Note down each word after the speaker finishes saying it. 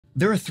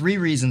There are three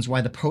reasons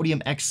why the Podium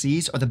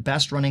XCs are the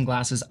best running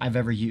glasses I've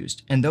ever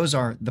used, and those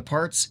are the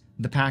parts,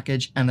 the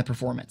package, and the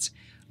performance.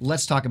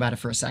 Let's talk about it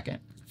for a second.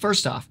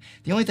 First off,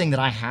 the only thing that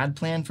I had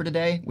planned for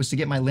today was to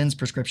get my lens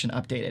prescription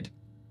updated.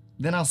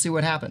 Then I'll see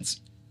what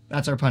happens.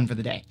 That's our pun for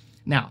the day.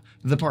 Now,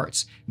 the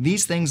parts.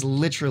 These things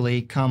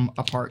literally come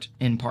apart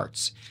in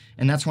parts,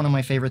 and that's one of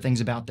my favorite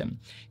things about them.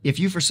 If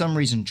you for some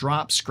reason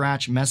drop,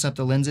 scratch, mess up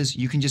the lenses,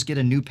 you can just get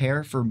a new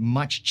pair for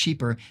much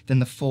cheaper than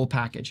the full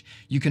package.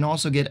 You can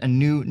also get a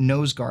new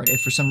nose guard. If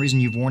for some reason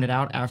you've worn it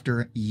out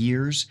after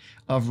years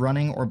of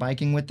running or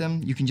biking with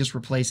them, you can just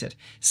replace it.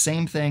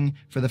 Same thing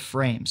for the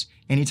frames.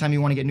 Anytime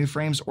you want to get new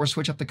frames or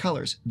switch up the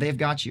colors, they've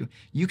got you.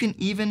 You can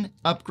even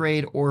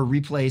upgrade or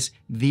replace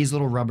these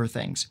little rubber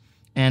things.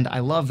 And I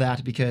love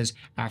that because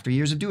after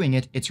years of doing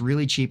it, it's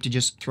really cheap to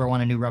just throw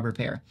on a new rubber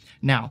pair.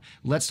 Now,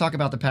 let's talk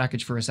about the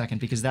package for a second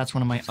because that's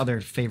one of my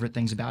other favorite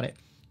things about it.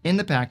 In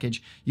the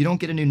package, you don't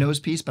get a new nose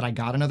piece, but I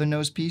got another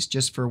nose piece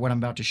just for what I'm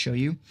about to show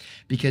you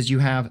because you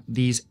have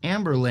these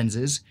amber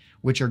lenses,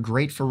 which are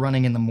great for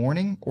running in the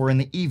morning or in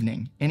the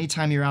evening.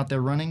 Anytime you're out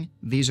there running,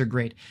 these are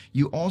great.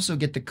 You also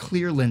get the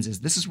clear lenses.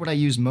 This is what I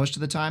use most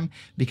of the time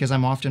because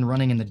I'm often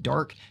running in the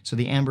dark, so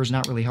the amber is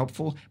not really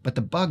helpful, but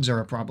the bugs are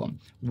a problem.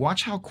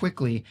 Watch how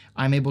quickly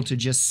I'm able to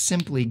just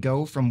simply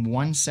go from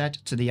one set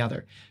to the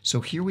other.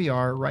 So here we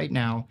are right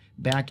now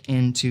back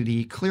into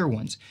the clear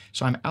ones.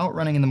 So I'm out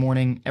running in the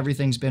morning.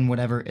 Everything's been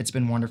whatever. It's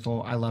been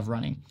wonderful. I love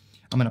running.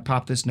 I'm going to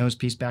pop this nose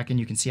piece back in.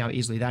 You can see how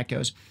easily that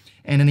goes.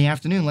 And in the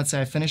afternoon, let's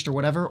say I finished or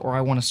whatever, or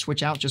I want to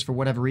switch out just for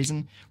whatever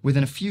reason,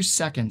 within a few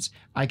seconds,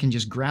 I can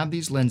just grab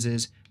these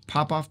lenses,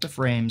 pop off the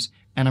frames,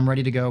 and I'm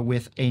ready to go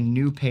with a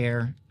new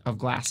pair of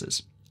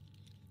glasses.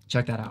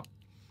 Check that out.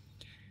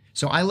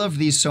 So I love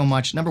these so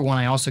much. Number one,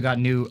 I also got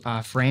new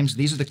frames.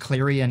 These are the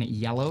Clarion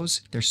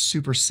yellows. They're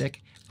super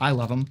sick. I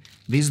love them.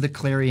 These are the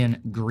Clarion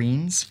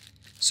greens.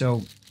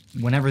 So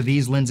whenever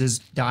these lenses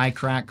die,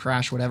 crack,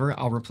 crash, whatever,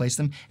 I'll replace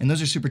them. And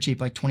those are super cheap,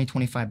 like 20,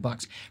 25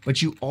 bucks.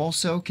 But you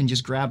also can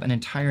just grab an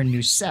entire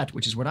new set,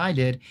 which is what I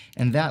did.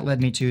 And that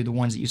led me to the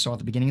ones that you saw at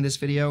the beginning of this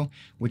video,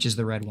 which is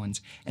the red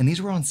ones. And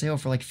these were on sale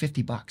for like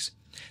 50 bucks.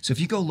 So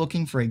if you go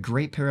looking for a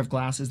great pair of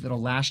glasses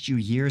that'll last you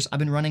years, I've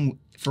been running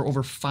for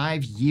over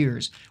 5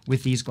 years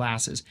with these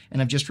glasses.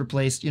 And I've just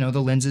replaced,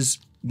 the lenses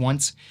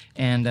once,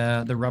 and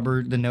the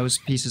rubber, the nose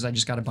pieces, I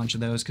just got a bunch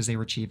of those because they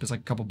were cheap. It's like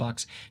a couple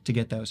bucks to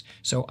get those.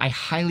 So I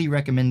highly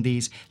recommend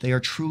these. They are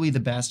truly the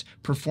best.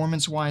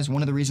 Performance-wise,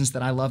 one of the reasons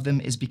that I love them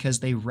is because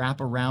they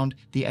wrap around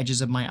the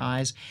edges of my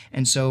eyes,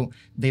 and so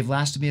they've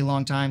lasted me a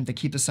long time. They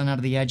keep the sun out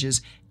of the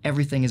edges.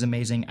 Everything is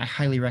amazing. I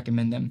highly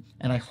recommend them,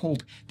 and I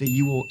hope that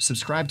you will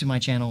subscribe to my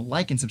channel,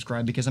 like and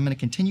subscribe, because I'm going to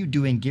continue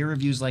doing gear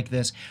reviews like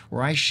this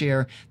where I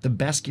share the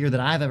best gear that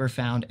I've ever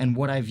found and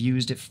what I've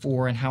used it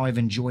for and how I've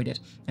enjoyed it.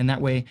 And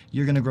that way,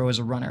 you're going to grow as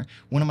a runner.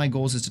 One of my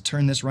goals is to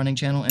turn this running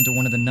channel into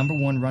one of the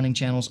 #1 running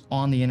channels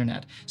on the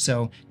internet.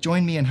 So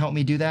join me and help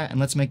me do that, and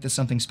let's make this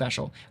something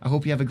special. I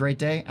hope you have a great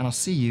day, and I'll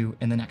see you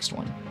in the next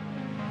one.